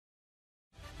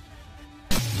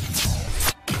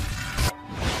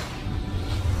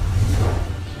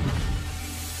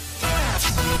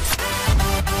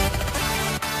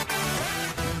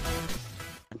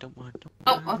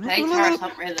Okay, carrots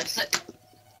aren't realistic.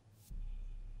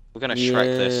 We're gonna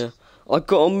Shrek this. I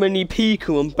got a mini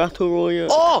Pico on Battle Royale.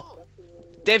 Oh!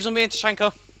 Dibs on me and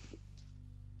Tashenko.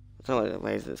 I don't know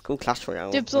what it is. It's called Clash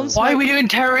Royale. Dibs on Why are we doing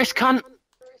terrorist cunt?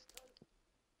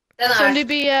 Dunno. Somebody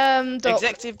be Doc.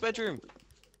 Executive bedroom.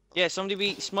 Yeah, somebody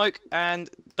be Smoke and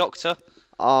Doctor.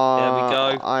 There we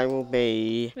go. I will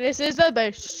be. This is the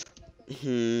best.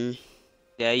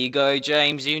 There you go,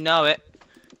 James. You know it.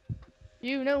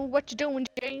 You know what you're doing,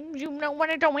 James. You know what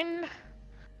you're doing.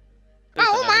 Please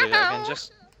don't ever do that again,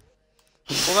 just.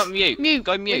 What about mute? Mute.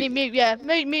 Go We mute. need mute. Yeah.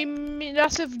 Mute.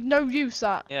 That's of no use.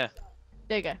 That. Yeah.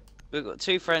 There you go. We've got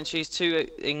 2 Frenchies, 2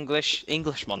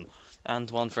 Englishmen, and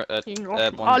 1 for I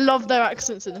one. love their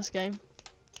accents in this game.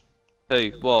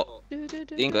 Who? What?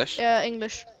 English? Yeah,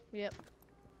 English. Yep.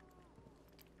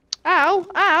 Ow!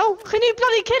 Ow! Can you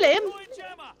bloody kill him?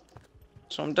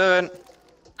 That's what I'm doing.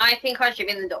 I think I should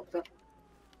be the doctor.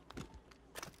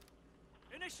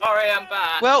 Sorry, I'm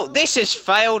back. Well, this has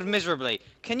failed miserably.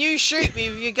 Can you shoot me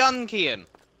with your gun, Kian?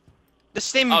 The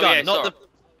stim gun, yeah, not sorry. the.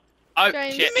 Oh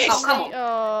James, shit! missed. Oh, come on.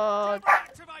 Oh,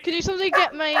 can you somebody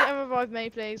get me and revive me,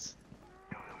 please?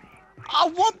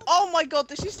 Oh what? Oh my God,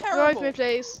 this is Revive terrible. me,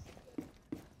 please.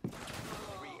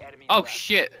 Oh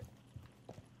shit!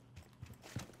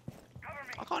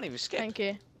 I can't even skip. Thank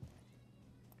you.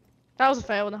 That was a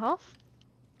fail and a half.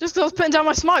 Just 'cause I was putting down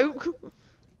my smoke.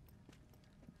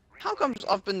 How come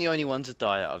I've been the only one to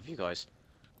die out of you guys?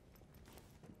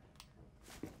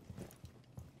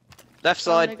 Left I'm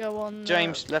side, gonna go on,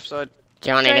 James. Left side.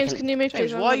 Johnny, James, can you move,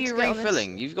 please? James, I why are want you to get on this.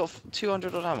 refilling? You've got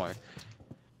 200 on ammo.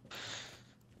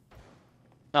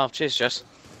 Oh, cheers, Jess.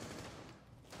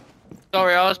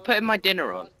 Sorry, I was putting my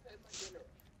dinner on.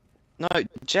 No,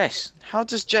 Jess. How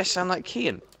does Jess sound like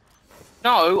Kian?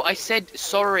 No, I said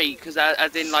sorry because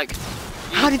as in like.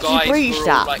 how did you guys breach were all,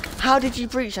 that? Like, How did you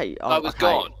breach that? Oh, I was okay.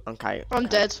 gone. Okay. I'm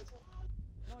dead.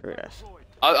 Screw this.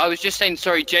 I was just saying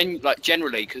sorry,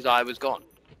 generally because I was gone.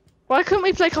 Why couldn't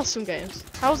we play custom games?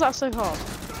 How was that so hard?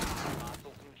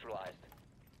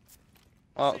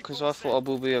 Oh, because I thought I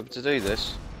will be able to do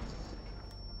this.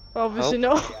 Well, obviously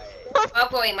not. I'll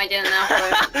go eat my dinner now.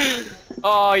 So.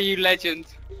 Oh, you legend!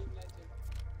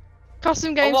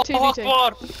 Custom games Oh,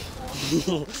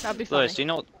 2v2. That'd be funny. Lewis, do you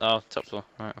not? Oh, top floor.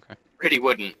 Right, okay. Really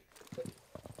wouldn't.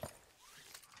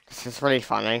 This is really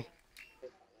funny.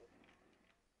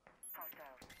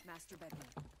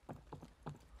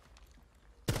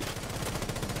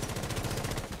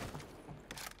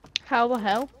 How the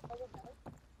hell?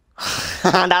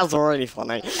 That's really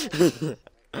funny.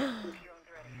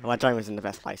 My drone was in the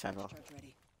best place ever.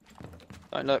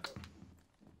 Don't look.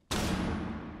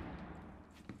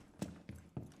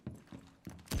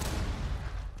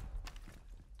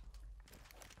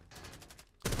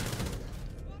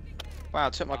 Wow,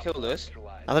 took my kill, Lewis.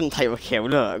 I didn't take a kill.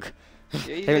 Look. Yeah, I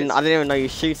you didn't did. even know you were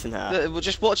shooting her. Look, well,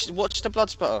 just watch the blood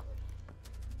spatter.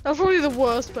 That's probably the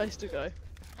worst place to go.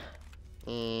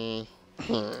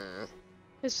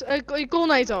 It's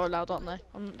grenades are allowed, aren't they?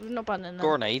 I'm not banning them.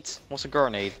 Grenades? What's a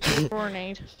grenade?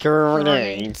 Grenade.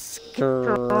 Grenades.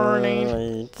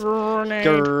 Grenade. Grenades.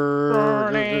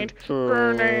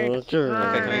 Grenade.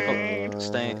 Grenade.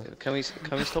 Okay, can we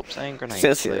stop saying grenades,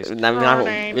 Since please? we've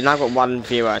now got 1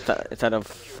 viewer instead of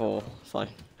 4, so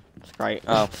it's great.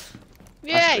 Oh,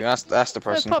 Yay! that's We're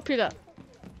depressing. popular.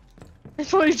 It's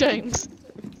probably James.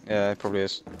 Yeah, it probably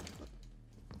is.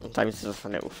 James is just a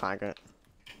little faggot.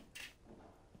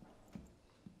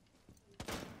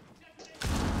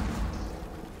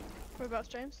 Whereabouts,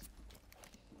 James?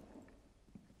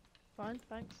 Fine,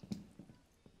 thanks.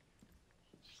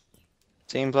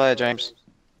 Team player, James.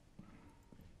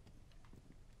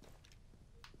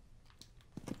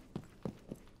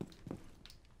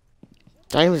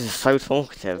 James is so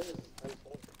talkative.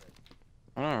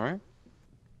 Alright.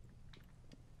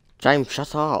 James,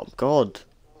 shut up. God.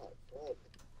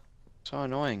 So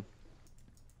annoying.